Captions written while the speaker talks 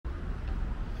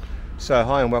So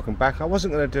hi and welcome back. I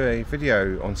wasn't going to do a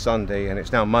video on Sunday and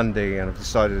it's now Monday, and I've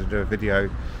decided to do a video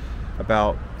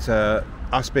about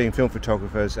us being film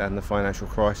photographers and the financial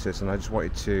crisis, and I just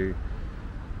wanted to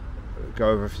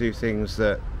go over a few things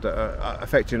that are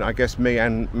affecting, I guess, me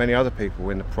and many other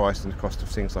people in the price and the cost of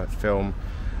things like film,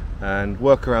 and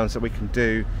workarounds that we can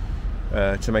do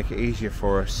to make it easier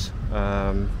for us.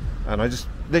 And I'm just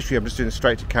doing it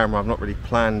straight to camera. I've not really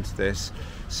planned this,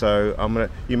 so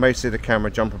you may see the camera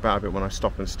jump about a bit when I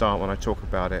stop and start when I talk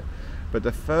about it. But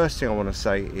the first thing I want to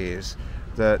say is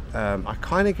that I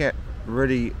kind of get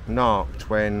really narked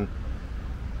when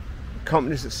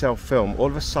companies that sell film all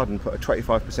of a sudden put a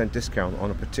 25% discount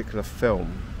on a particular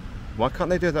film. Why can't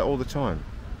they do that all the time?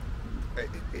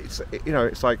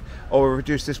 It's like, oh, we'll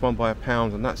reduce this one by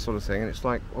 £1 and that sort of thing, and it's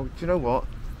like, well, do you know what?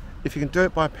 If you can do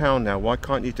it by £1 now, why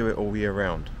can't you do it all year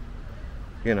round?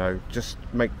 You know, just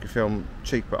make your film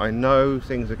cheaper. I know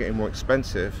things are getting more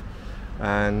expensive,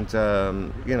 and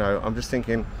I'm just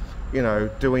thinking,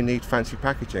 do we need fancy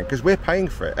packaging? Because we're paying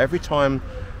for it every time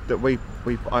that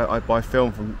I buy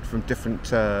film from different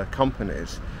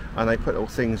companies, and they put all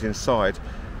things inside.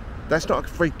 That's not a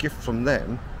free gift from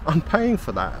them. I'm paying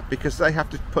for that because they have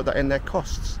to put that in their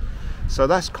costs. So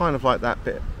that's kind of like that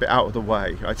bit out of the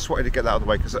way. I just wanted to get that out of the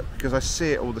way because I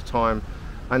see it all the time,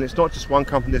 and it's not just one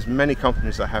company. There's many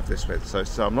companies that have this with.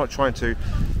 So I'm not trying to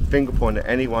finger point at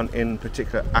anyone in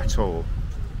particular at all.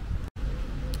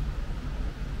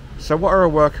 So what are our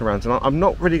workarounds? And I'm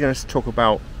not really going to talk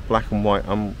about black and white.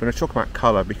 I'm going to talk about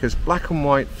colour, because black and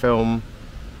white film,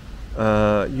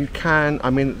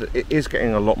 it is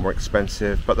getting a lot more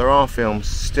expensive, but there are films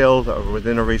still that are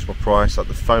within a reasonable price, like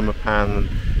the Fomapan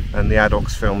and the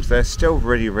Adox films. They're still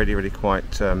really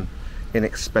quite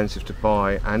inexpensive to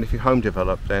buy, and if you home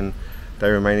develop, then they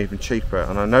remain even cheaper.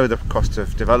 And I know the cost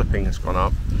of developing has gone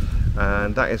up,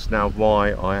 and that is now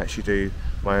why I actually do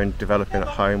my own developing at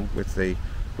home with the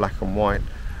black and white.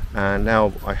 And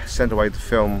now I send away the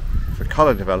film for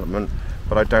colour development,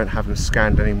 but I don't have them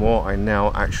scanned anymore. I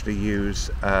now actually use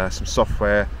some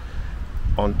software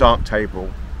on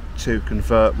Darktable to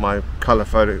convert my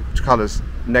colours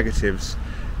negatives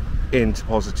into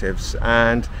positives,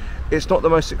 and it's not the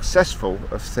most successful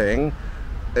of thing.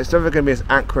 It's never going to be as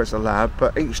accurate as a lab,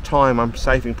 but each time I'm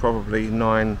saving probably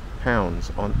 £9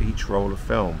 on each roll of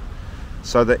film.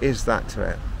 So there is that to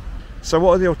it. So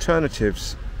what are the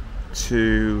alternatives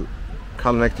to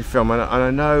colour negative film? And I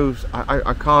know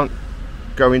I can't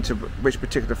go into which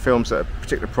particular films at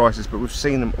particular prices, but we've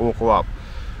seen them all go up.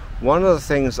 One of the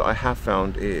things that I have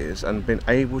found is, and been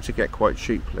able to get quite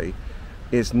cheaply,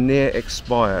 is near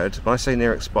expired. When I say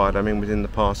near expired, I mean within the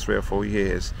past 3 or 4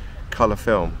 years, colour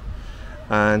film.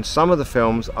 And some of the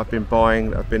films I've been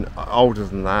buying have been older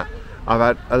than that, I've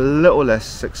had a little less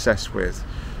success with.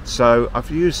 So I've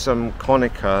used some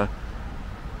Konica,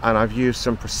 and I've used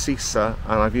some Precisa,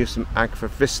 and I've used some Agfa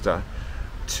Vista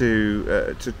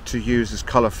to use as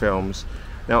colour films.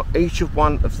 Now each of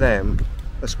one of them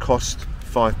has cost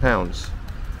 £5.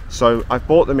 So I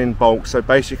bought them in bulk. So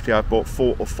basically I bought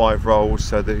 4 or 5 rolls.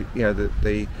 So the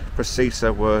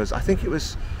Precisa was, I think it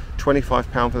was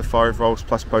 £25 for the 5 rolls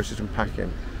plus postage and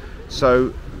packing.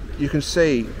 So you can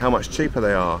see how much cheaper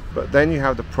they are. But then you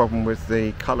have the problem with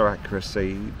the colour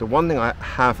accuracy. The one thing I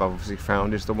have obviously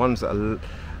found is the ones that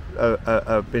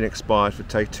have been expired for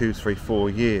 2, 3, 4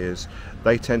 years,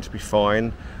 they tend to be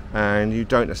fine, and you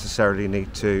don't necessarily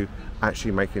need to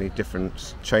actually make any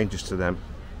different changes to them.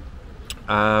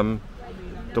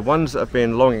 The ones that have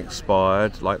been long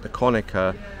expired, like the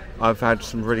Konica, I've had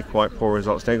some really quite poor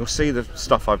results. Now you'll see the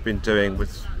stuff I've been doing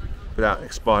without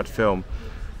expired film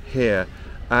here,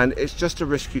 and it's just a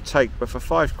risk you take. But for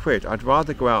 £5, I'd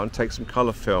rather go out and take some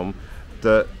colour film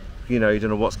that you don't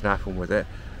know what's going to happen with it,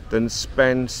 than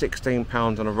spend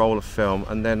 £16 on a roll of film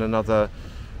and then another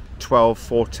 £12,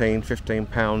 £14,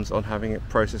 £15 on having it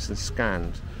processed and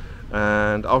scanned.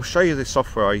 And I'll show you the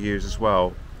software I use as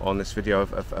well on this video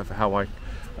of how I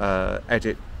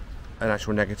edit an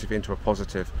actual negative into a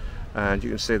positive, and you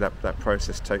can see that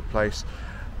process take place.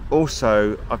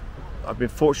 Also, I've been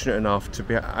fortunate enough to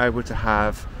be able to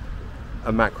have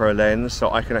a macro lens, so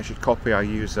I can actually copy. I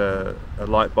use a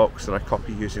light box, and I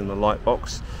copy using the light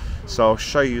box. So I'll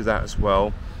show you that as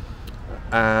well.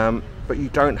 But you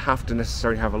don't have to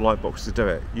necessarily have a light box to do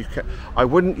it. I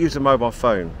wouldn't use a mobile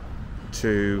phone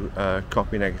to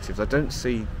copy negatives. I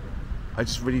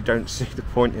just really don't see the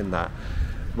point in that,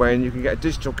 when you can get a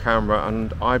digital camera.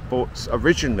 And I bought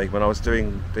originally, when I was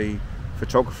doing the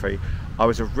photography, I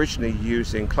was originally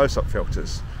using close-up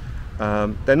filters.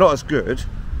 They're not as good,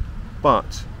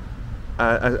 but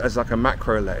as like a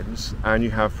macro lens and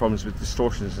you have problems with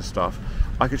distortions and stuff,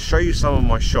 I could show you some of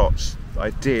my shots that I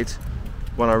did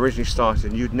when I originally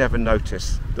started, and you'd never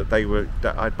notice that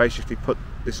that I basically put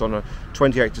this on a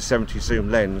 28 to 70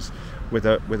 zoom lens with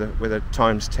a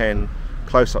 ×10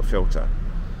 close-up filter.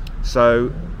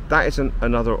 So that is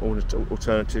another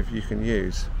alternative you can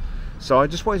use. So I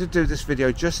just wanted to do this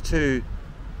video just to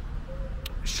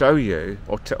show you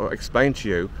or explain to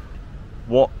you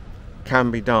what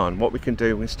can be done, what we can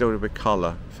do. We can still do with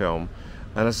colour film,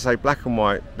 and as I say, black and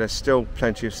white, there's still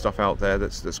plenty of stuff out there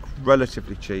that's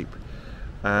relatively cheap.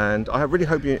 And I really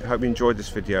hope you enjoyed this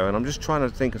video, and I'm just trying to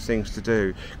think of things to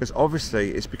do, because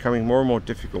obviously it's becoming more and more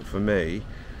difficult for me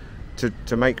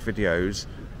to make videos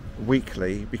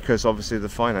weekly, because obviously the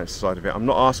finance side of it. I'm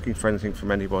not asking for anything from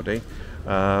anybody,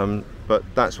 but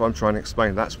that's what I'm trying to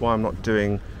explain. That's why I'm not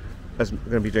going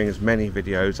to be doing as many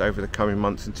videos over the coming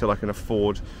months until I can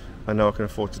afford. I know I can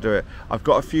afford to do it. I've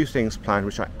got a few things planned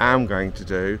which I am going to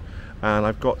do, and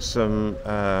I've got some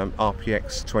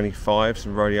RPX 25,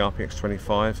 some Rollei RPX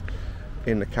 25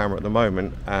 in the camera at the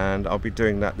moment, and I'll be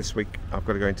doing that this week. I've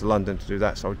got to go into London to do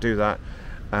that, so I'll do that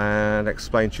and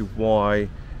explain to you why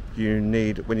you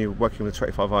need, when you're working with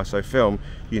 25 ISO film,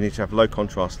 you need to have low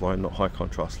contrast light, not high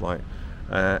contrast light.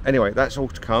 Anyway, that's all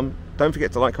to come. Don't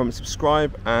forget to like, comment,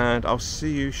 subscribe, and I'll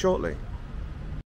see you shortly.